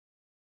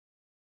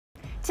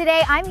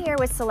Today I'm here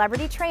with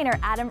celebrity trainer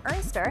Adam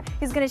Ernster,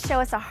 who's going to show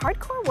us a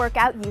hardcore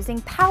workout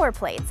using power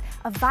plates,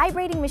 a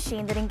vibrating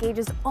machine that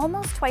engages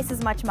almost twice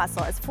as much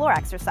muscle as floor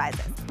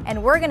exercises.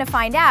 And we're going to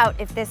find out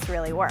if this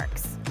really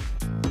works.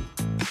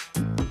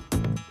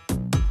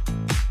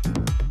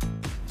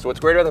 So what's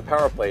great about the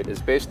power plate is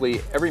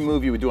basically every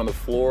move you would do on the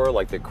floor,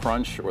 like the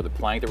crunch or the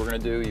plank that we're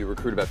going to do, you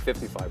recruit about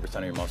 55%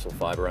 of your muscle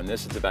fiber. On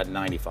this, it's about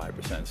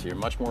 95%. So you're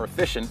much more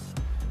efficient,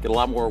 get a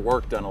lot more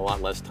work done, a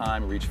lot less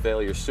time, reach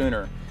failure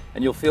sooner.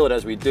 And you'll feel it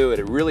as we do it.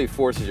 It really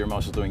forces your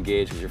muscles to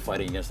engage because you're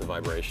fighting against the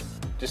vibration.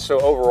 Just so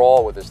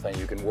overall with this thing,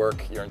 you can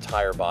work your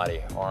entire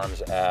body,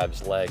 arms,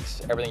 abs,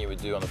 legs, everything you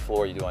would do on the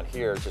floor, you do on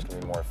here, it's just going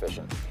to be more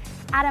efficient.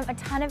 Adam, a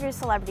ton of your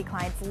celebrity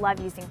clients love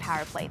using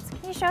power plates.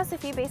 Can you show us a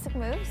few basic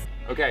moves?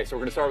 Okay, so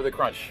we're going to start with the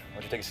crunch. Why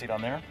don't you take a seat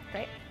on there?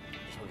 Great.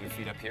 Just hook your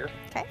feet up here.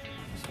 Okay.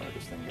 Start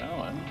this thing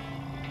going.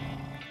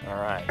 All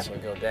right, so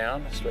go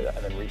down, straight up,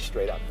 and then reach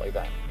straight up like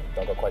that.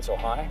 Don't go quite so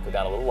high, go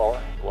down a little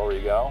lower. The lower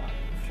you go,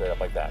 straight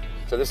up like that.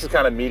 So this is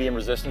kind of medium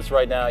resistance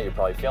right now. You're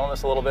probably feeling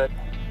this a little bit,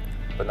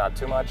 but not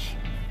too much.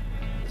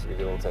 Just give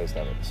you a little taste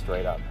of it,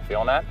 straight up.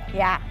 Feeling that?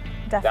 Yeah,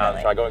 definitely.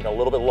 Down, try going a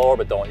little bit lower,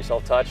 but don't let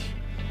yourself touch.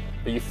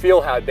 But you feel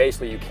how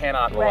basically you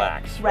cannot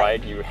relax,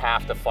 right? You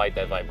have to fight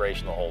that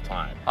vibration the whole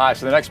time. All right,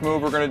 so the next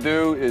move we're gonna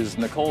do is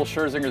Nicole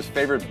Scherzinger's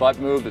favorite butt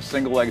move, the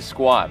single leg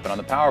squat. But on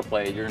the power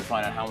plate, you're gonna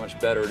find out how much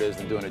better it is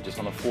than doing it just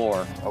on the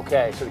floor.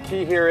 Okay, so the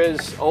key here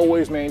is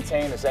always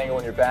maintain this angle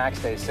in your back,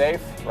 stay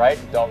safe, right?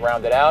 Don't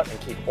round it out,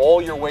 and keep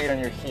all your weight on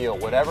your heel.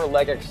 Whatever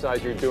leg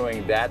exercise you're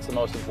doing, that's the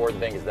most important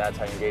thing, because that's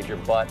how you engage your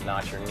butt,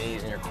 not your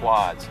knees and your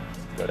quads.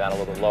 Go down a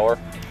little bit lower.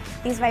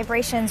 These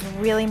vibrations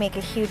really make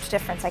a huge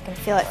difference. I can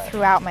feel it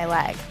throughout my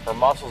leg. Our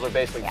muscles are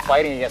basically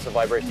fighting against the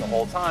vibration the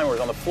whole time, whereas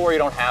on the floor you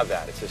don't have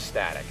that. It's just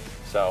static.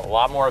 So a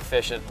lot more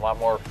efficient, a lot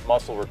more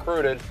muscle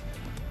recruited,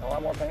 and a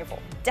lot more painful.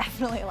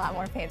 Definitely a lot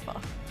more painful.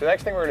 So the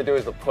next thing we're going to do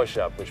is the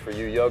push-up, which for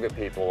you yoga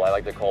people, I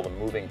like to call the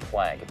moving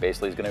plank. It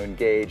basically is going to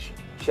engage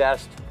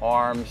chest,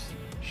 arms,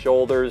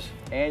 shoulders,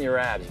 and your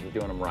abs if you're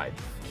doing them right.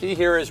 Key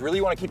here is really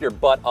you want to keep your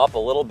butt up a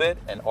little bit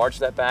and arch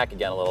that back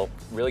again a little.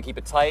 Really keep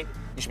it tight.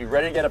 You should be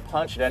ready to get a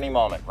punch at any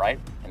moment, right?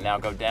 And now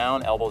go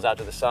down, elbows out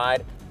to the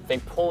side.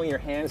 Think pulling your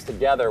hands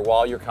together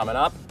while you're coming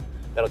up.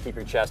 That'll keep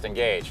your chest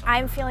engaged.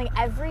 I'm feeling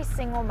every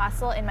single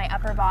muscle in my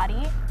upper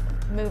body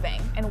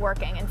moving and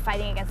working and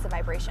fighting against the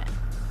vibration.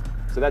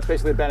 So that's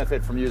basically the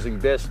benefit from using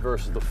this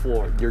versus the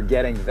floor. You're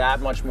getting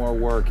that much more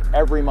work.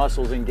 Every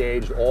muscle's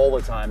engaged all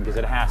the time because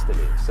it has to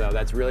be. So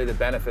that's really the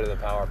benefit of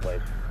the power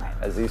plate,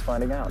 as he's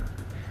finding out.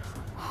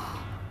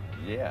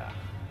 Yeah.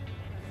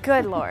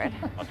 Good Lord.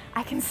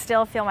 I can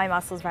still feel my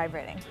muscles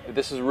vibrating.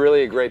 This is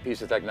really a great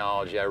piece of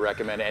technology. I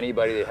recommend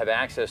anybody that have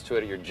access to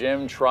it at your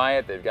gym, try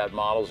it. They've got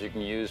models you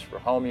can use for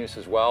home use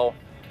as well.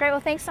 Great,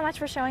 well thanks so much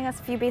for showing us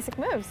a few basic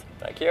moves.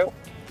 Thank you.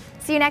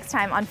 See you next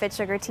time on Fit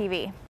Sugar TV.